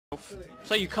yourself,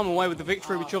 say you come away with the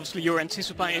victory, which obviously you're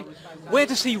anticipating, where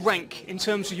does he rank in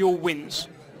terms of your wins?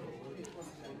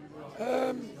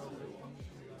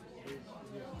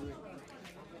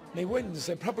 My wins,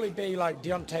 they'd probably be like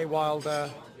Deontay Wilder,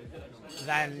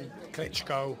 then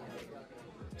Klitschko,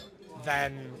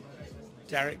 then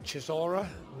Derek Chisora,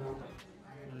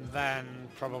 then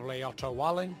probably Otto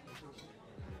Walling,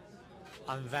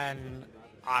 and then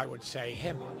I would say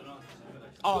him.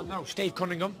 Oh no, Steve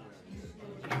Cunningham.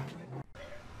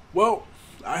 Well,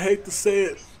 I hate to say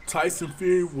it, Tyson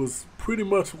Fury was pretty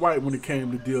much right when it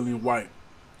came to Dillian Whyte.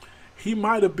 He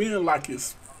might have been like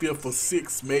his 5th or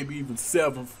 6th, maybe even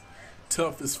 7th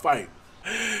toughest fight.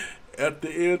 At the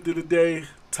end of the day,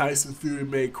 Tyson Fury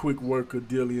made quick work of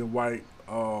Dillian Whyte.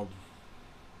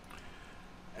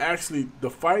 Actually, the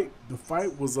fight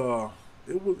was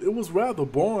it was rather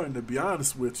boring, to be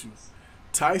honest with you.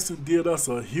 Tyson did us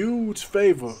a huge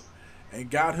favor and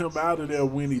got him out of there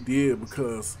when he did,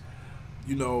 because,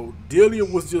 you know,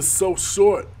 Dillian was just so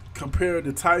short compared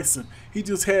to Tyson. He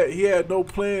had no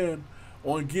plan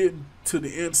on getting to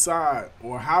the inside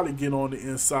or how to get on the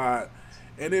inside,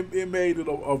 and it made it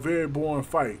a very boring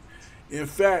fight. In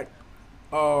fact,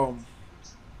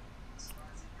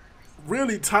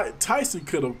 really Tyson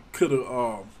could have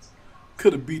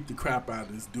beat the crap out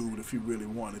of this dude if he really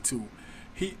wanted to.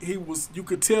 He was, you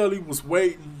could tell he was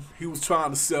waiting. He was trying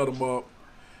to set him up,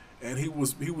 and he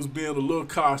was being a little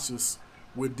cautious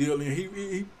with Dillian.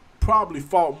 He probably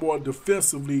fought more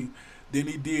defensively than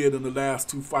he did in the last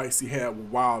 2 fights he had with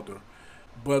Wilder.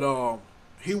 But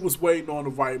he was waiting on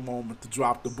the right moment to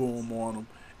drop the boom on him,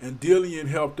 and Dillian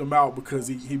helped him out because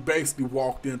he basically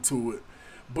walked into it.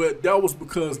 But that was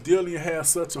because Dillian had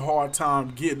such a hard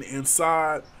time getting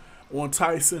inside on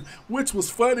Tyson, which was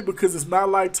funny because it's not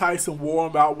like Tyson wore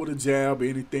him out with a jab or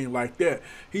anything like that.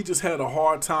 He just had a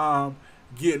hard time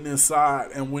getting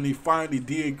inside, and when he finally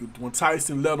did, when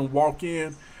Tyson let him walk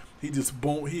in, he just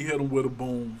he hit him with a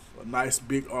boom, a nice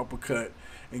big uppercut,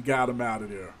 and got him out of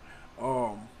there.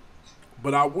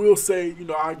 But I will say, you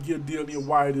know, I give Dillian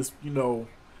Whyte his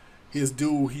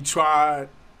due. He tried,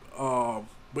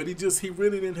 but he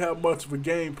really didn't have much of a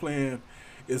game plan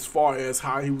as far as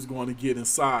how he was going to get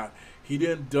inside. He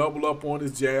didn't double up on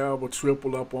his jab or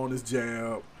triple up on his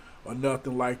jab or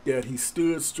nothing like that. He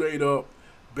stood straight up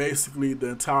basically the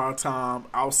entire time,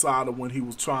 outside of when he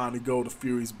was trying to go to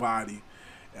Fury's body.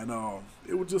 And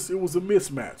it was a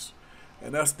mismatch.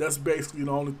 And that's basically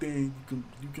the only thing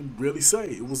you can really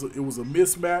say. It was a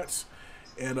mismatch,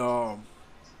 and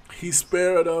he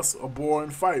spared us a boring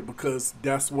fight, because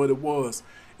that's what it was.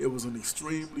 It was an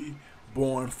extremely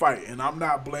boring fight, and I'm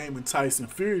not blaming Tyson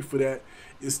Fury for that.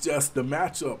 It's just the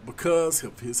matchup, because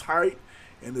of his height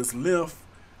and his length.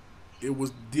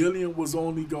 Dillian was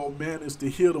only gonna manage to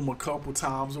hit him a couple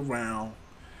times around,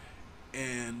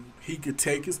 and he could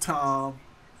take his time.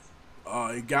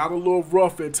 It got a little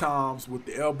rough at times with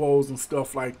the elbows and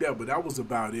stuff like that, but that was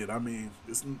about it. I mean,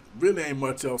 it's really ain't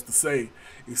much else to say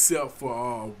except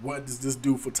for what does this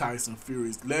do for Tyson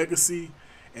Fury's legacy,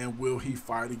 and will he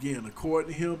fight again?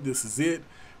 According to him, this is it.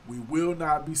 We will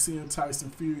not be seeing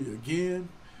Tyson Fury again,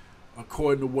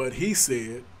 according to what he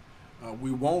said.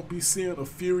 We won't be seeing a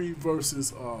Fury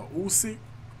versus Usyk.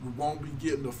 We won't be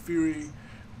getting a Fury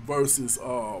versus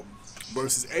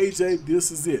AJ.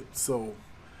 This is it. So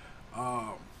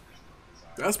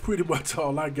that's pretty much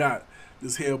all I got.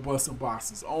 This Head Busting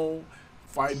Boxing's own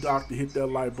Fight Doctor. Hit that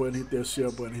like button, hit that share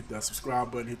button, hit that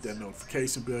subscribe button, hit that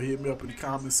notification bell. Hit me up in the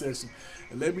comment section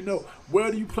and let me know,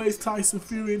 where do you place Tyson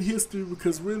Fury in history?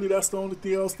 Because really, that's the only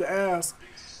thing else to ask.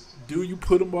 Do you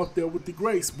put him up there with the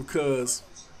greats? Because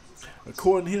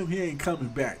according to him, he ain't coming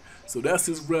back. So that's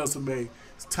his resume.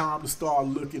 It's time to start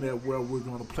looking at where we're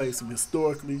going to place him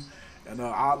historically. And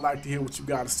I'd like to hear what you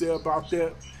got to say about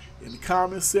that in the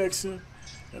comment section.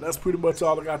 And that's pretty much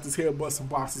all I got. This Head Busting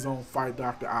Boxing's on Fight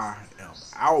Doctor. I am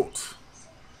out.